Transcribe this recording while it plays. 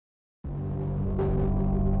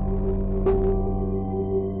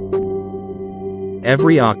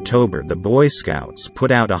Every October the Boy Scouts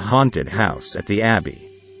put out a haunted house at the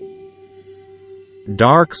Abbey.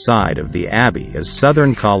 Dark side of the Abbey is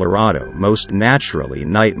southern Colorado's most naturally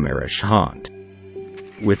nightmarish haunt.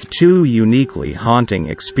 With two uniquely haunting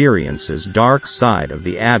experiences, Dark Side of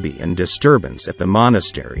the Abbey and Disturbance at the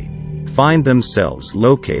Monastery, find themselves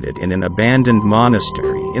located in an abandoned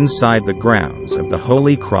monastery inside the grounds of the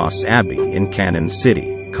Holy Cross Abbey in Canon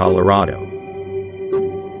City, Colorado.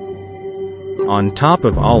 On top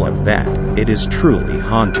of all of that, it is truly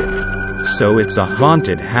haunted. So it's a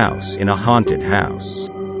haunted house in a haunted house.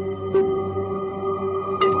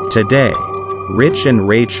 Today, Rich and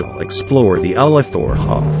Rachel explore the Ullathor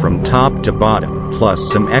Hall from top to bottom, plus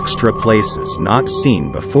some extra places not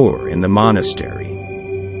seen before in the monastery.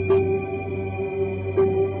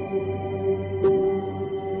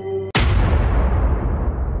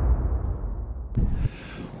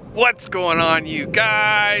 What's going on, you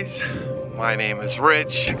guys? My name is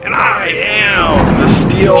Rich, and I am the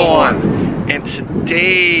Steel One. And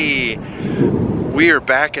today, we are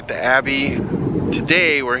back at the Abbey.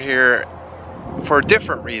 Today, we're here for a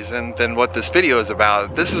different reason than what this video is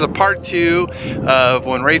about. This is a part 2 of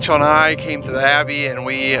when Rachel and I came to the Abbey and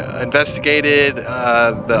we investigated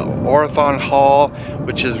the Aurora Hall,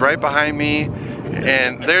 which is right behind me.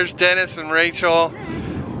 And there's Dennis and Rachel.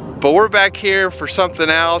 But we're back here for something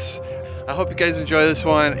else. I hope you guys enjoy this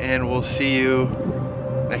one, and we'll see you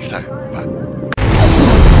next time. Bye.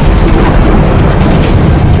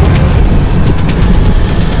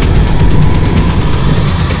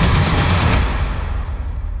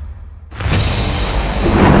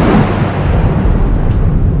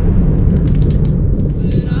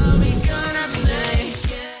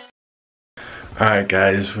 Alright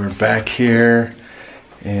guys, we're back here,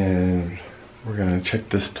 and we're gonna check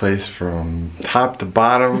this place from top to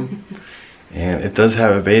bottom. And it does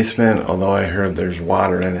have a basement, although I heard there's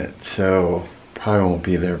water in it, so probably won't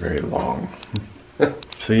be there very long.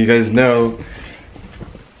 So you guys know,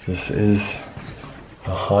 this is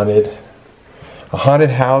a haunted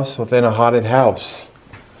house within a haunted house.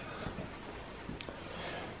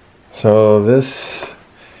 So this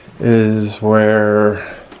is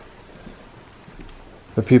where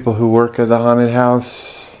the people who work at the haunted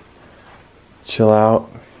house chill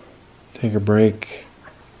out, take a break.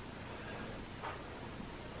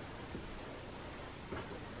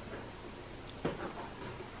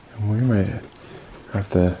 We might have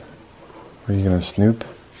to. Are you gonna snoop?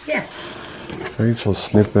 Yeah. Rachel's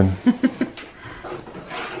snooping.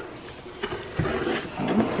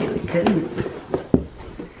 Let's see, we couldn't.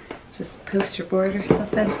 Just poster board or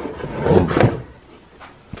something.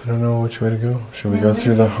 I don't know which way to go. Should we go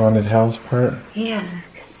through the haunted house part? Yeah.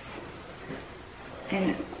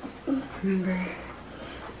 I don't remember.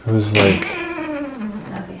 It was like.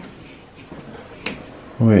 Oh, yeah.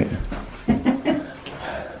 Wait.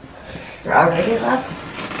 We're already lost?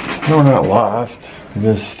 No, not lost. We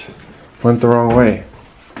just went the wrong way.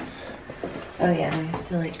 Oh yeah, we have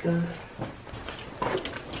to like go.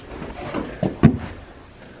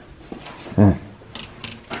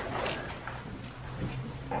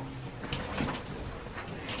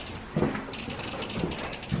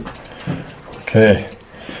 Okay,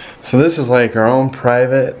 so this is like our own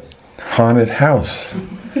private haunted house,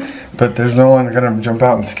 but there's no one gonna jump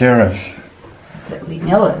out and scare us. That we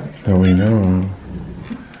know of. That we know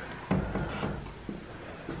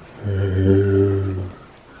of. Ooh,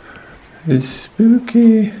 it's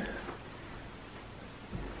spooky.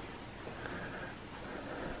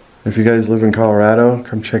 If you guys live in Colorado,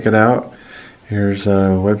 come check it out. Here's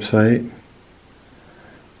a website.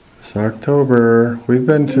 It's October. We've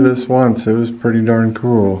been to this once. It was pretty darn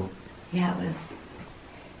cool. Yeah, it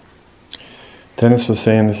was. Dennis was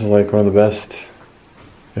saying this is like one of the best,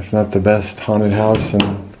 if not the best, haunted house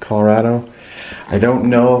in Colorado. I don't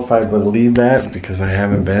know if I believe that because I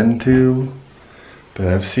haven't been to, but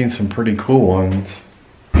I've seen some pretty cool ones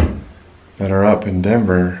that are up in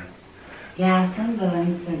Denver. Yeah, some of the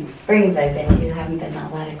ones in Springs I've been to haven't been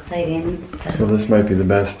all that exciting. So this might be the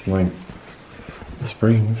best, like the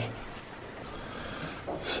Springs.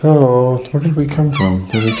 So, where did we come from?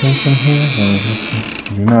 Did we come from here? No,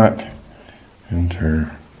 do not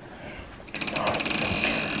enter. Do not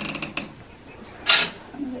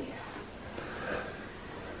enter.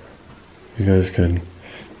 You guys could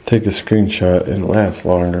take a screenshot, it lasts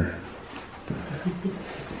longer.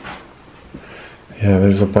 Yeah,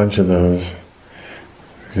 there's a bunch of those.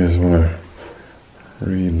 If you guys want to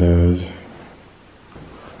read those.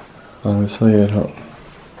 Honestly,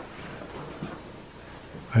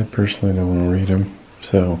 I personally don't want to read them,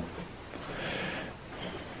 so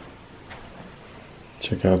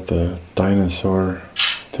Check out the dinosaur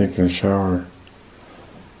taking a shower.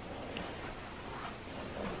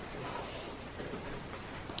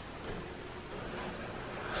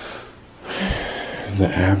 The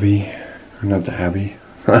Abbey, or not the Abbey,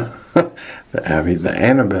 the Abbey, the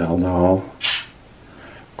Annabelle doll.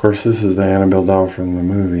 Of course, this is the Annabelle doll from the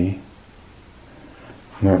movie.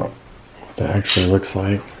 Not what that actually looks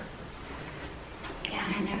like. Yeah,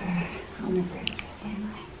 I'll never understand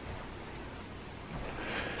why.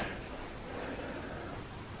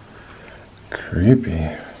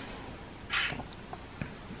 Creepy.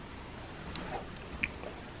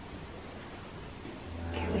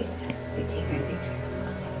 We take our picture.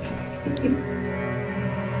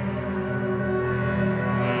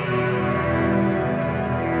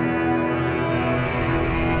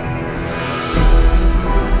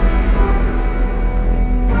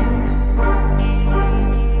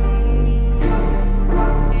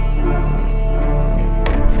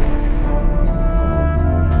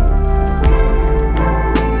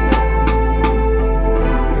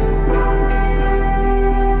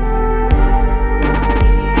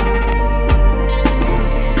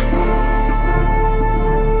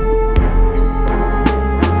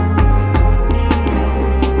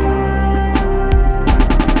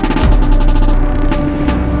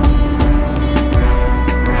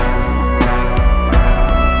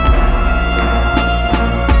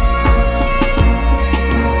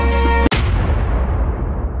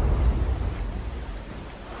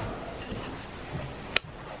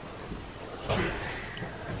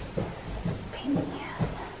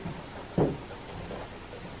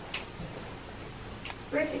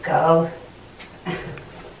 Where'd you go? I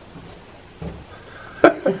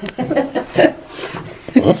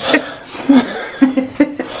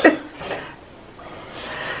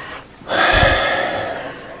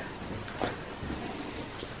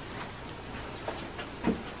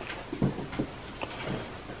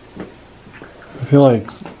feel like,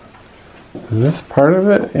 is this part of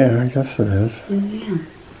it? Yeah, I guess it is. Yeah.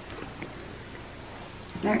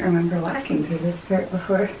 I don't remember walking through this part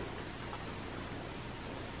before.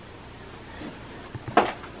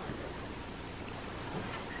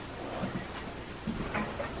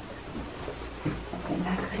 Something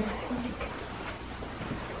back there, I think.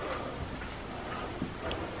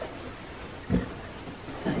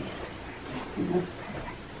 Oh yeah, just in this part.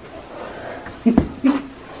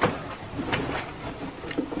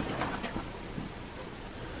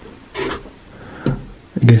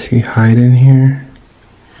 I guess you hide in here.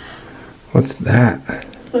 What's that? I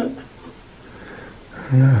don't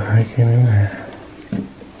know how I get in there.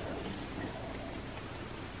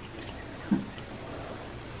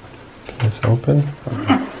 Is this open?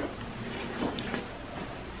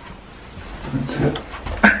 That's it.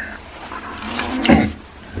 Okay.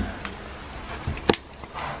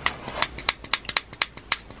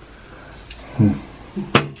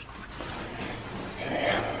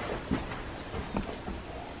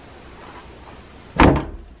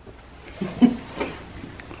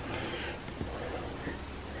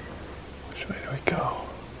 Which way do we go?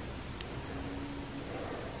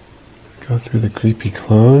 Go through the creepy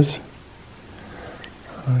clothes?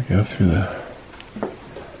 Or go through the...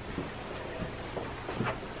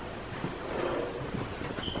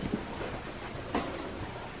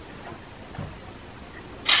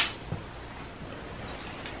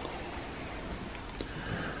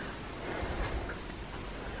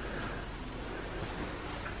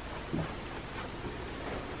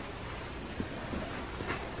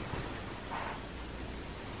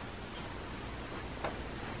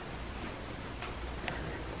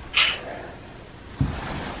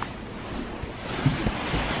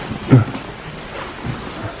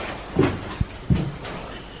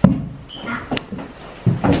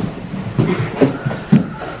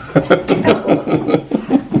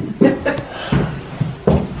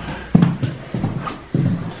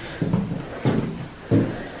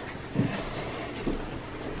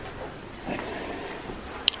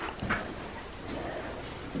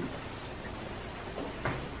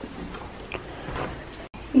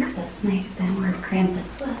 I think this might have been where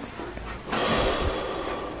Krampus was.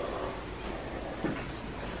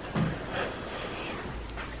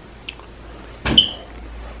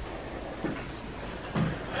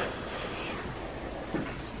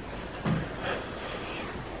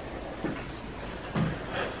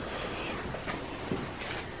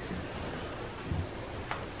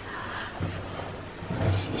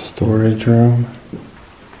 That's the storage room.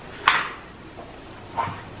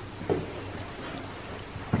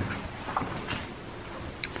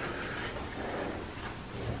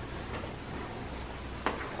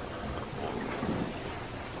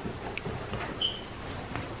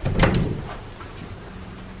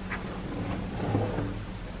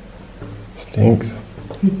 stinks.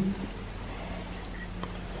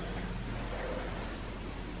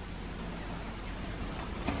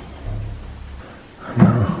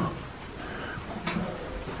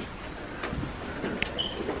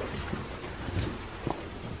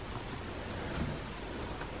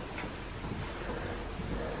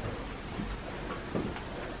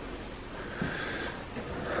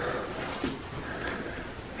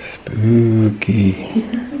 Spooky.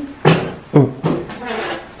 Oh.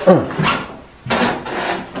 Oh.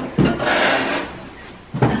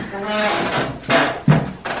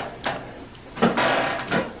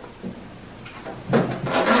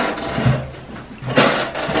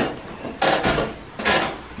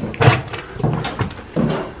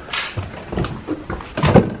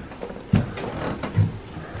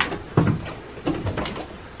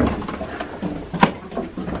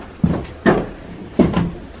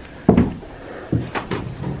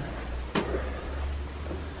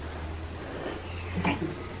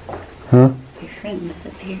 Huh? Your friends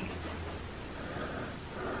up here.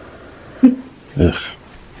 Ugh.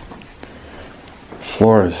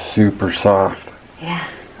 Floor is super soft. Yeah.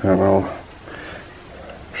 I don't know.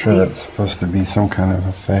 I'm sure that's supposed to be some kind of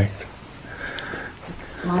effect.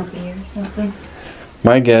 Swampy or something.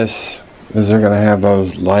 My guess is they're gonna have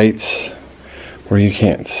those lights where you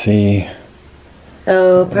can't see.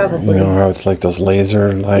 Oh, probably. You know how it's like those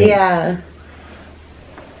laser lights? Yeah.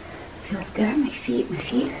 Feels good on my feet. My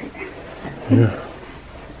feet hurt. Yeah.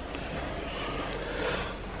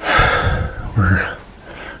 We're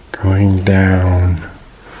going down.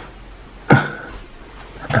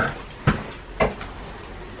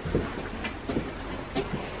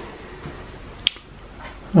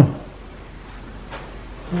 Oh.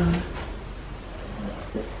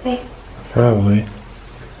 This way. Probably.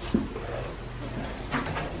 We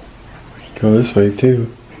can go this way too.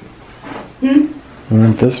 Hmm? We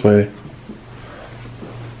went this way.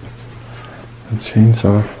 The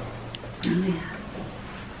chainsaw. Oh, yeah.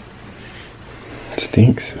 It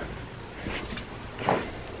stinks.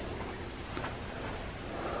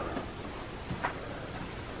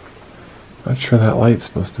 Not sure that light's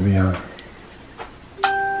supposed to be on.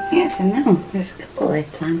 Yeah, I know. There's a couple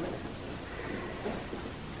lights on.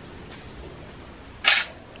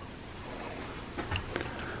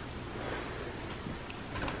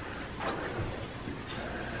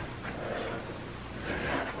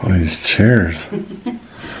 All these chairs.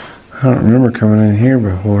 I don't remember coming in here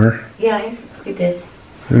before. Yeah, we did.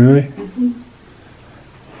 Really? Mm-hmm.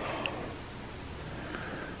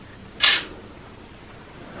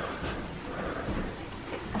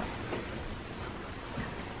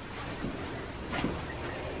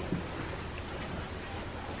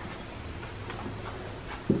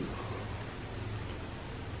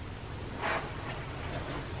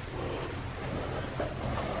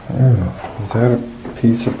 Oh, is that a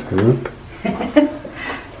piece of poop?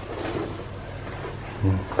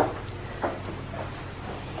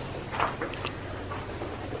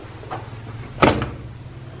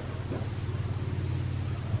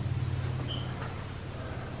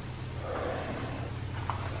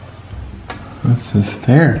 What's the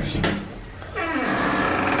stairs?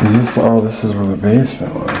 Is this, oh, this is where the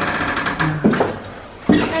basement was.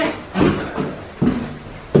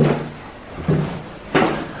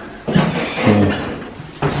 See,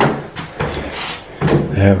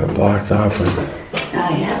 they have it blocked off with Oh,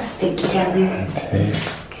 yeah, sticky down there. tape.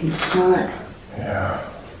 Can smell it. Yeah.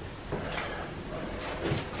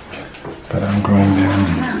 But I'm going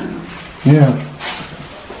down. Yeah.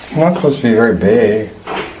 It's not supposed to be very big.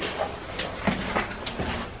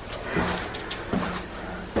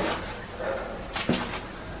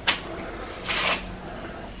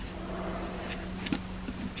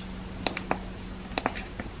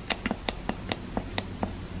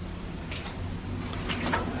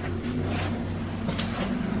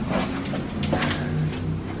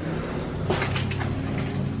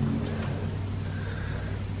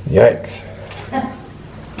 Yikes.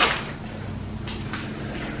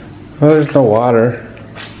 Well, there's no water.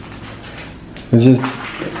 It's just...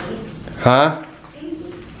 Huh?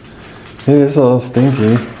 It is a little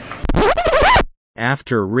stinky.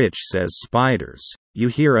 After Rich says spiders, you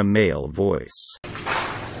hear a male voice.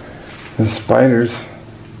 The spiders.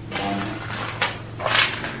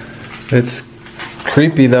 It's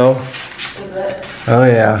creepy though. Oh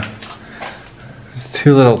yeah. There's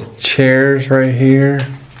two little chairs right here.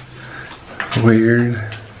 Weird.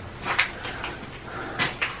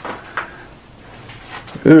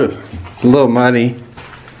 Ugh. It's a little muddy.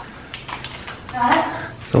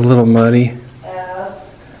 It's a little muddy.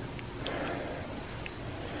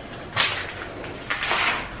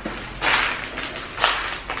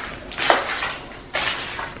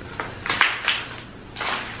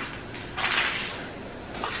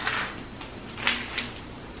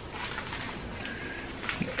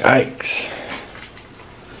 Yikes.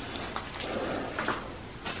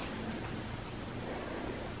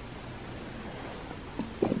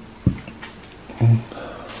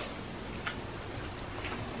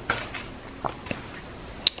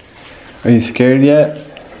 Are you scared yet?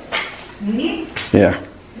 Me? Yeah.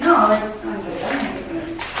 No, it's not good.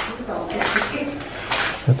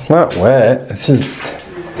 It's not wet. It's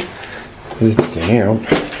just damp.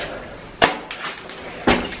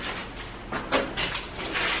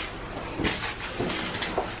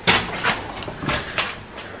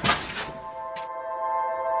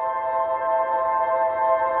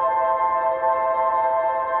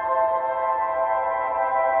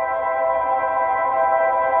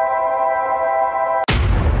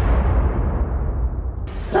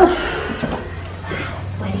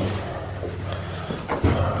 Sweaty.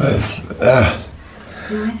 No,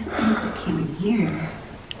 I don't think we came in here.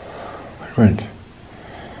 Good.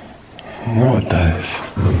 I don't know what that is.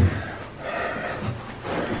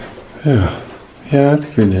 Yeah. Yeah, I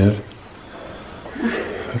think we did.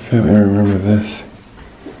 I faintly remember this.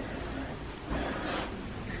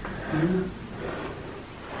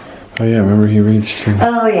 Oh yeah, remember he reached in.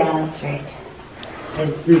 Oh yeah, that's right. I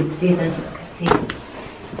just didn't see this because he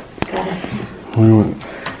got us. We went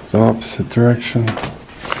the opposite direction.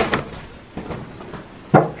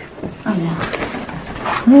 Oh no.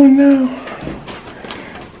 Oh no.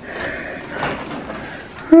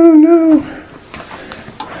 Oh no.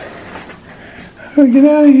 How do I get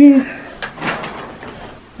out of here?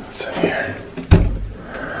 What's in here?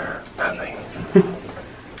 Nothing.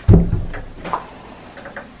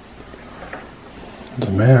 It's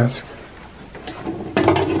a mask.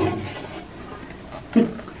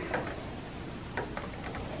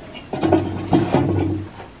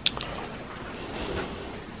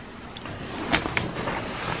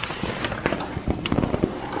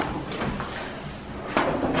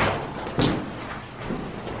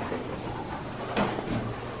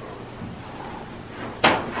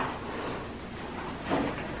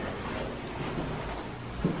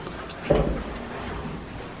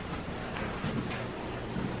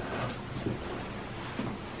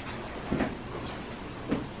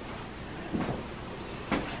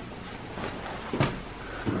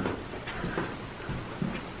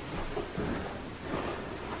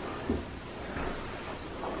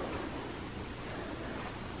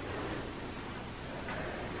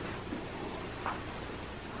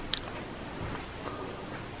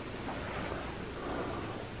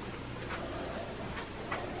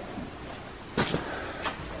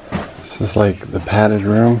 This is like the padded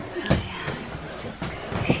room. Oh yeah. This is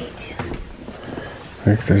great.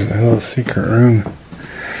 Like there's a little secret room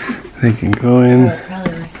they can go in. Oh,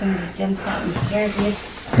 probably where somebody jumps out and scares you.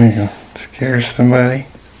 There you go. Scare somebody.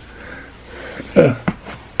 It'd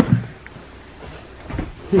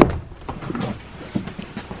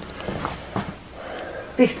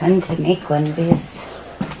be fun to make one of these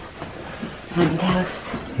haunted house.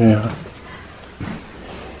 Yeah.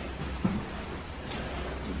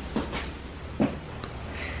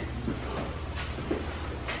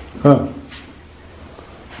 Oh.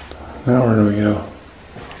 Now where do we go?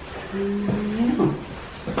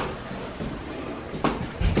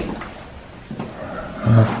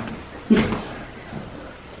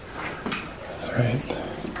 That's right.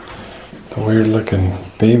 The weird looking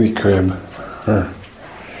baby crib. Or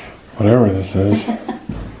whatever this is.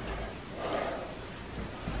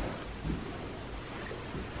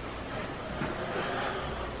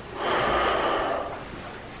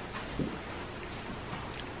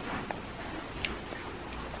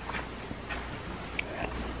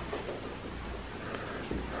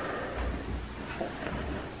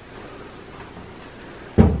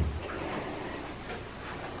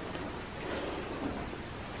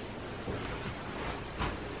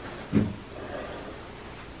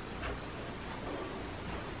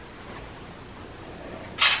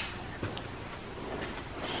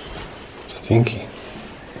 Stinky.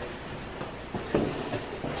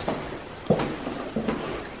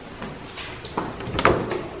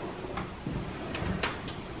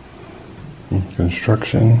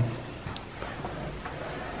 Construction.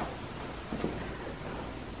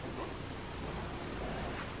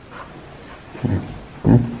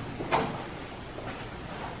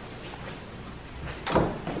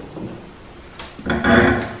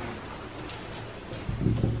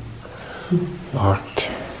 Locked.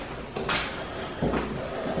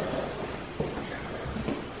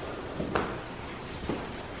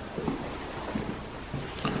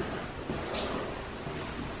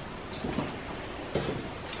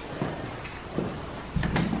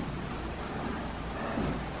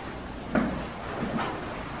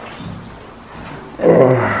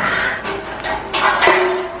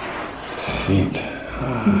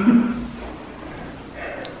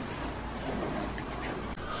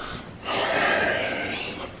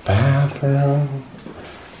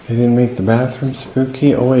 They didn't make the bathroom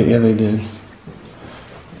spooky? Oh wait, yeah they did.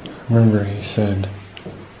 Remember he said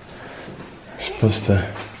you're supposed to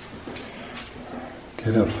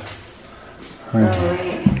get up right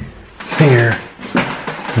here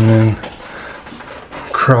and then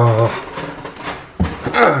crawl.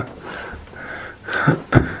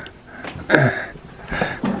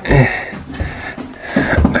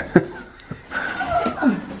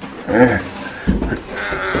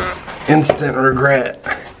 Instant regret.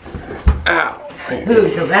 Ow. Ooh,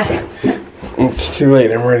 go back. It's too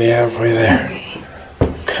late, I'm already halfway there.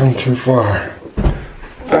 Come too far.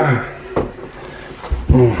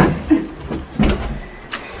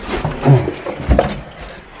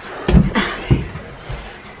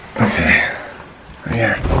 Okay.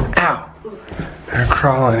 Yeah. Ow. I'm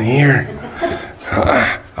crawling here.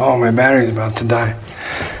 Oh, my battery's about to die.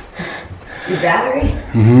 Your battery?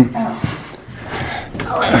 Mm-hmm.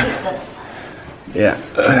 Oh, I hate this. Yeah.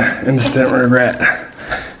 Instant regret.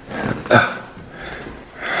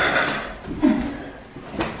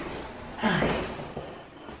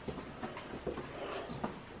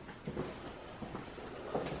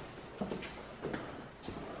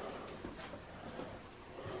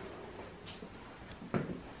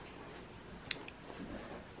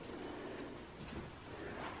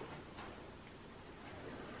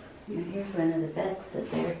 Here's one of the beds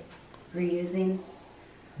that they're reusing.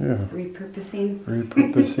 Yeah. Repurposing.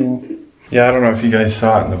 Repurposing. Yeah, I don't know if you guys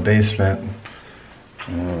saw it in the basement.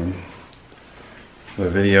 The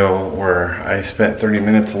video where I spent 30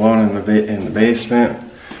 minutes alone in the basement,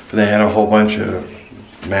 but they had a whole bunch of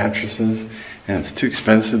mattresses, and it's too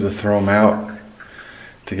expensive to throw them out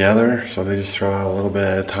together, so they just throw out a little bit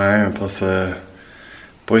at a time, and plus the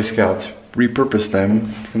Boy Scouts repurpose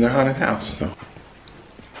them from their haunted house. So.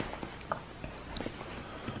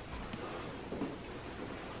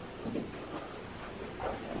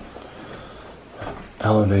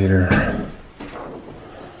 Elevator.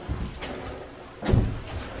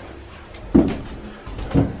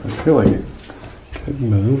 I feel like it could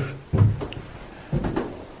move.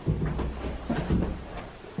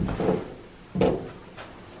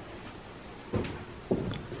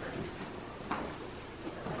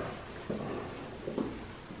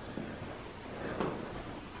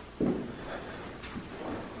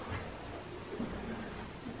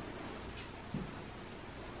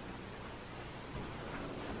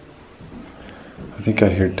 I think I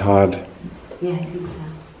hear Todd. Yeah, I think so.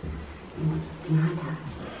 It's not Todd.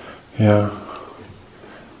 Yeah.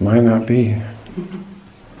 Might not be.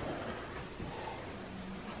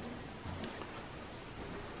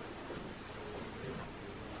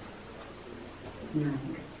 No, I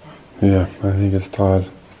think it's Todd. Yeah, I think it's Todd.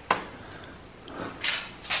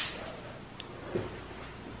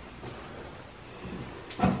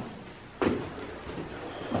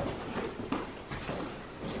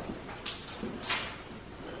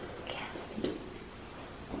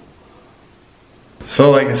 So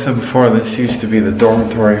like I said before, this used to be the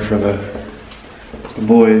dormitory for the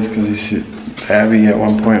boys, because Abbey at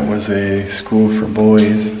one point was a school for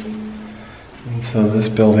boys. And so this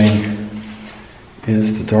building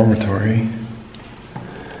is the dormitory.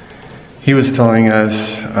 He was telling us,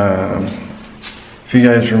 if you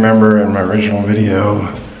guys remember in my original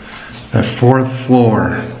video, that fourth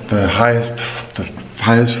floor, the highest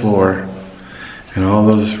floor, and all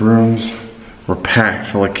those rooms were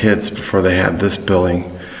packed full of kids before they had this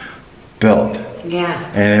building built. Yeah.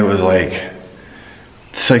 And it was like,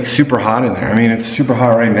 it's like super hot in there. I mean, it's super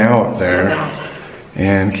hot right now up there.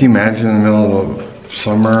 And can you imagine in the middle of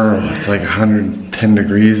summer, it's like 110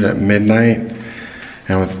 degrees at midnight,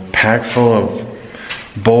 and with packed full of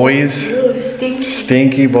boys,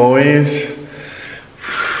 stinky boys.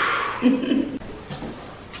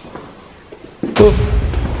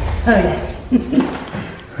 Oh yeah.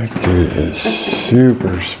 That dude is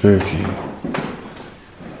super spooky.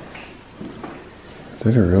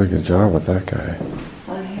 Did a really good job with that guy.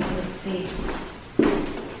 Oh, here, let's see.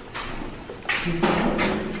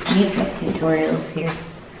 Makeup tutorials here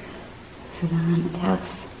for the haunted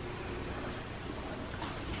house.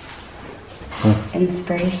 Huh.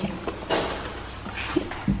 Inspiration.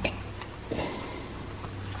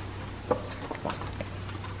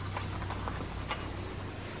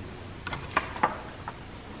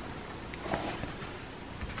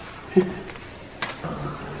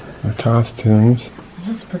 The costumes. Let's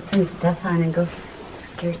just put some stuff on and go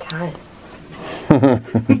scare Todd.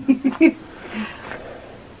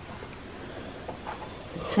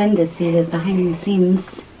 It's fun to see the behind the scenes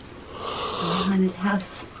of the haunted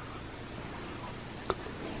house.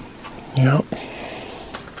 Yep.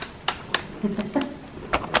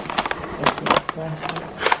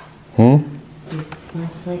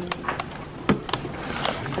 Flashlight.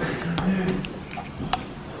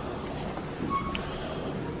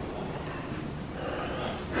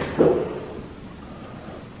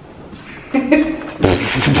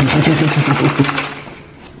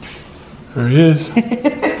 There he is.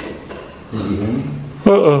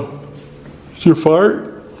 Did you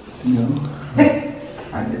fart? No.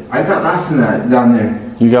 I got lost in that down there.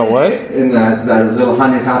 You got what? In that little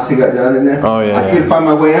haunted house you got down in there. Oh yeah. I couldn't find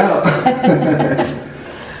my way out.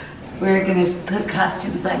 We're gonna put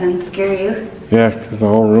costumes on and scare you. Yeah, because the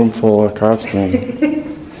whole room full of costumes.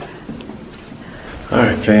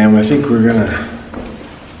 Alright fam, I think we're gonna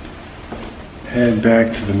head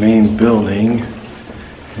back to the main building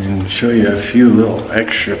and show you a few little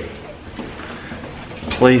extra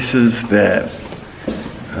places that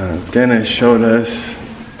Dennis showed us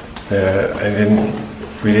that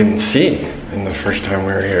we didn't see in the first time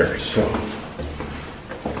we were here. So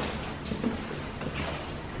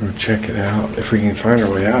we'll check it out if we can find our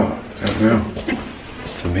way out. I don't know.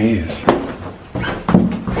 It's a maze.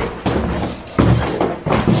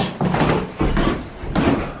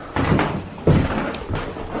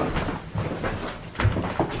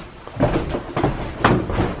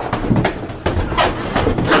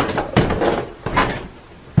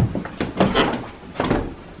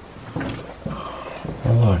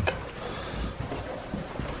 Look,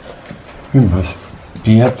 we must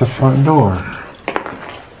be at the front door.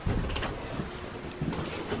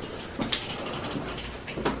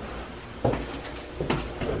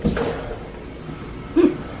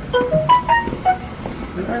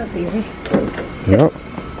 Yep.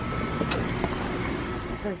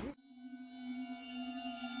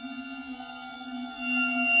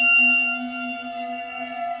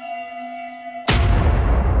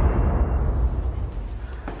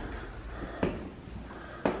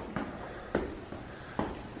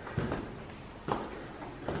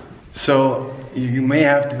 So you may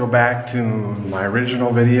have to go back to my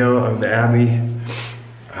original video of the Abbey.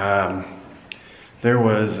 There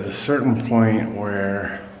was a certain point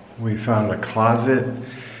where we found a closet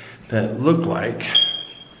that looked like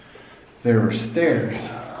there were stairs.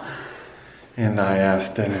 And I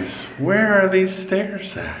asked Dennis, where are these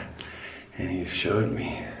stairs at? And he showed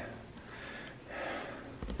me.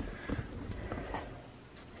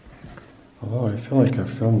 Although I feel like I've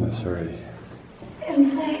filmed this already.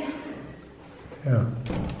 Inside. Yeah.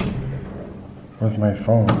 With my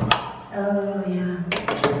phone. Oh, yeah.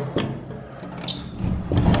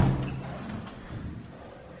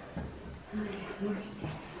 Oh, yeah, more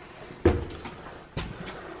stairs.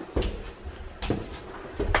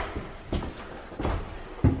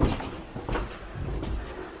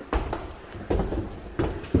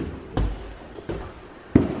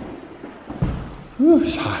 Ooh,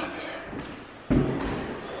 it's hot.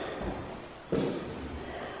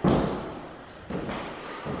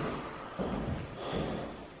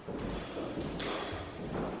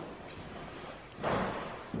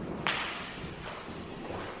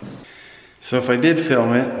 So if I did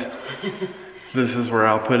film it, this is where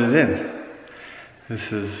I'll put it in.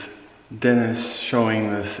 This is Dennis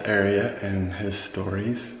showing this area and his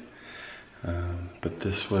stories. But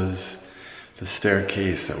this was the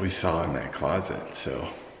staircase that we saw in that closet, so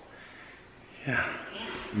yeah.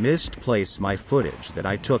 Misplaced my footage that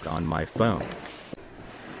I took on my phone.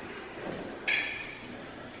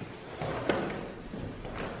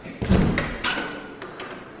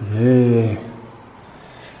 Yay.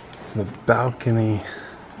 The balcony.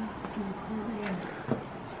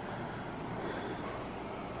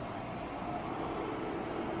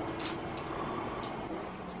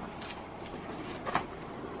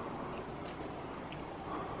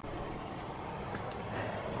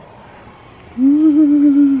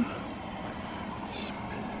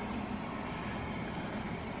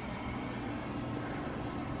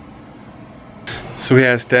 So we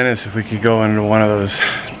asked Dennis if we could go into one of those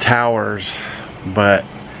towers, but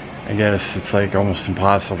I guess it's like almost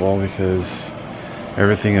impossible because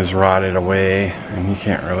everything is rotted away and you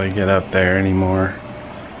can't really get up there anymore.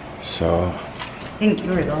 So I think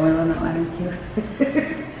you were the only one that wanted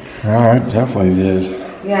to. Oh, I definitely did.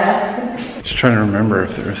 Yeah. just trying to remember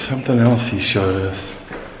if there was something else he showed us.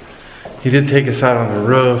 He did take us out on the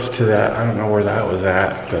roof to that, I don't know where that was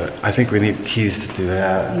at, but I think we need keys to do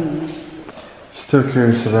that. Still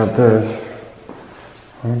curious about this.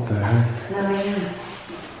 What the heck? No, I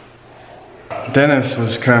know. Dennis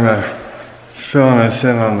was kind of filling us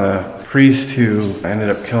in on the priest who ended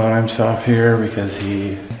up killing himself here because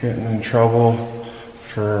he was getting in trouble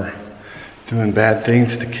for doing bad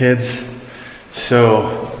things to kids.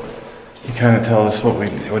 So He kind of tell us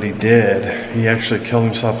what he did. He actually killed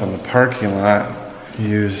himself in the parking lot. He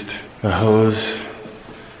used the hose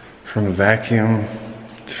from the vacuum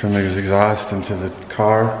from his exhaust into the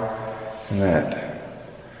car, and that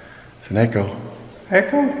it's an echo.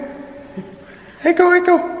 Echo. Echo,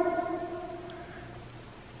 echo.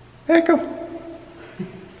 Echo.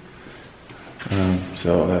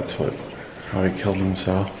 So that's how he killed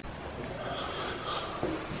himself.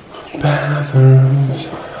 Bathrooms.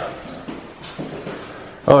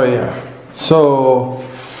 Oh yeah. So.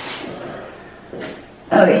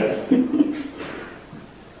 Oh yeah.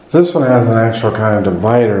 This one has an actual kind of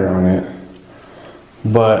divider on it,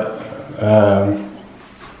 but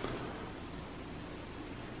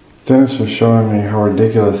Dennis was showing me how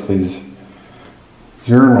ridiculous these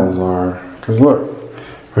urinals are. Because look,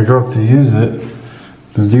 if I go up to use it,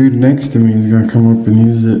 the dude next to me is going to come up and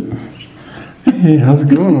use it. Hey, how's it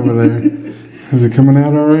going over there? Is it coming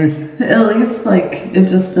out alright? At least, like, it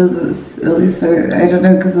just doesn't, at least, I don't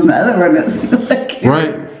know, because in the other one it's like...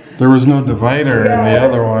 Right. There was no divider in the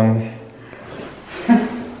other one.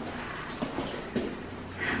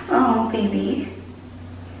 Oh, baby.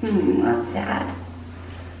 That's sad.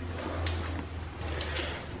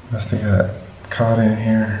 Must have got caught in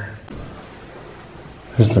here.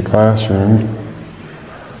 Here's the classroom.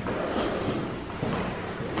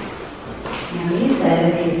 Now, he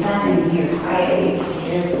said if you sat in here quiet, you could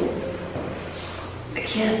hear the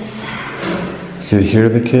kids. You could hear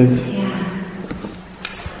the kids? Yeah.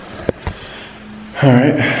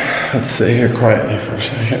 Alright, let's sit here quietly for a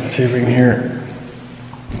second, see if we can hear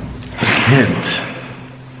the kids.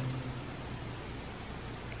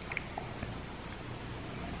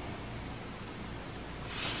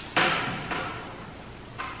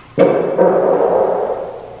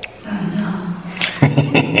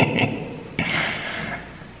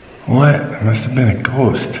 What? It must have been a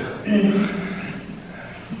ghost.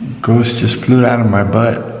 Ghost just flew out of my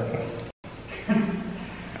butt.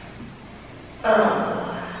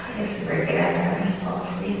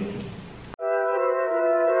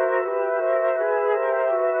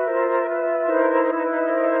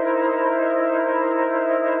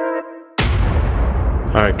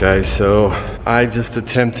 Alright guys, so I just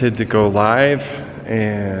attempted to go live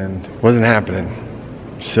and wasn't happening.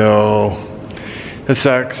 So it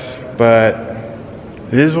sucks, but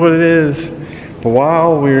it is what it is. But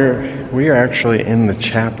while we are actually in the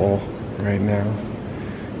chapel right now,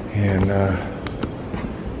 and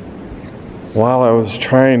while I was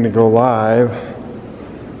trying to go live,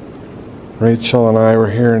 Rachel and I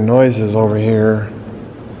were hearing noises over here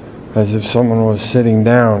as if someone was sitting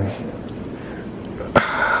down.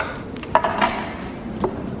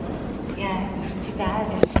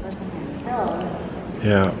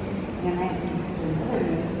 Yeah.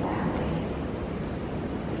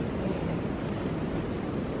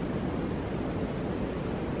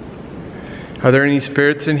 Are there any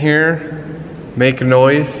spirits in here? Make a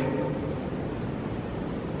noise?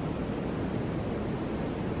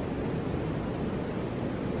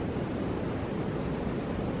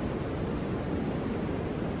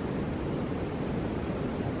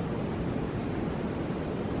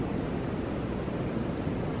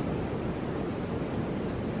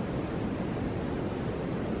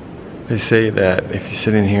 They say that if you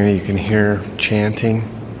sit in here, you can hear chanting.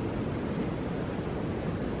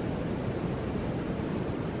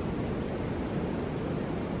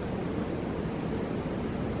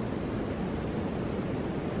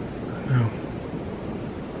 No.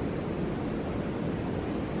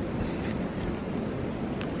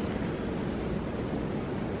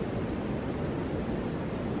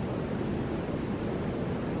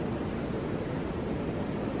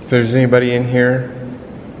 If there's anybody in here,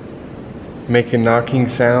 make a knocking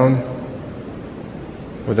sound,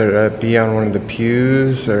 whether that be on one of the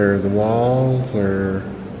pews or the walls or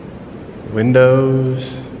windows.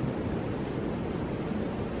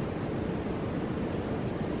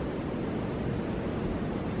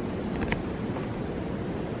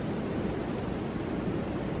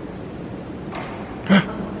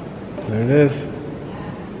 There it is.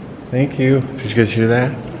 Thank you. Did you guys hear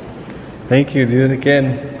that? Thank you. Do it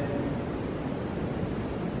again.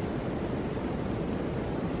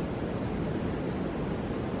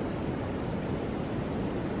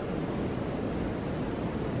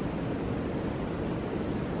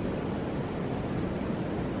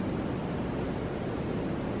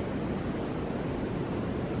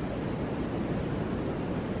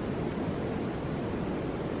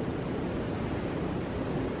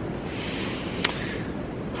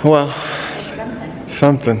 Well,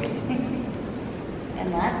 something.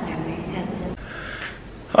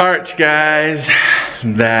 Alright, you guys.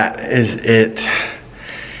 that is it.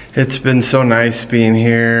 It's been so nice being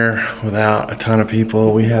here without a ton of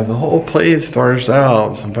people. We have the whole place to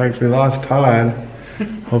ourselves. In fact, we lost Todd.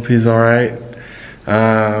 Hope he's alright.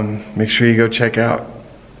 Make sure you go check out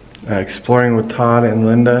Exploring with Todd and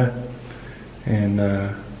Linda. And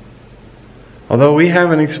although we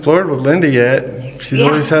haven't explored with Linda yet, she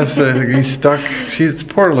always has to be stuck. She's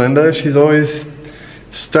poor Linda. She's always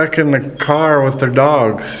stuck in the car with their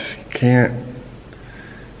dogs. Can't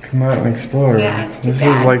come out and explore. Yeah, it's too This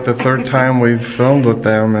bad. is like the third time we've filmed with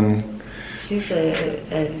them, and She's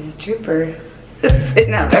a trooper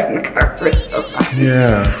sitting out there in the car for so long.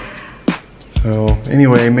 yeah. So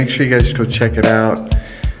anyway, make sure you guys go check it out.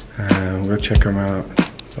 Go check them out.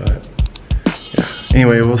 But yeah.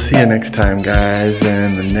 Anyway, we'll see you next time, guys,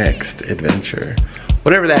 in the next adventure,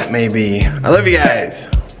 whatever that may be. I love you guys.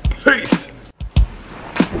 Peace.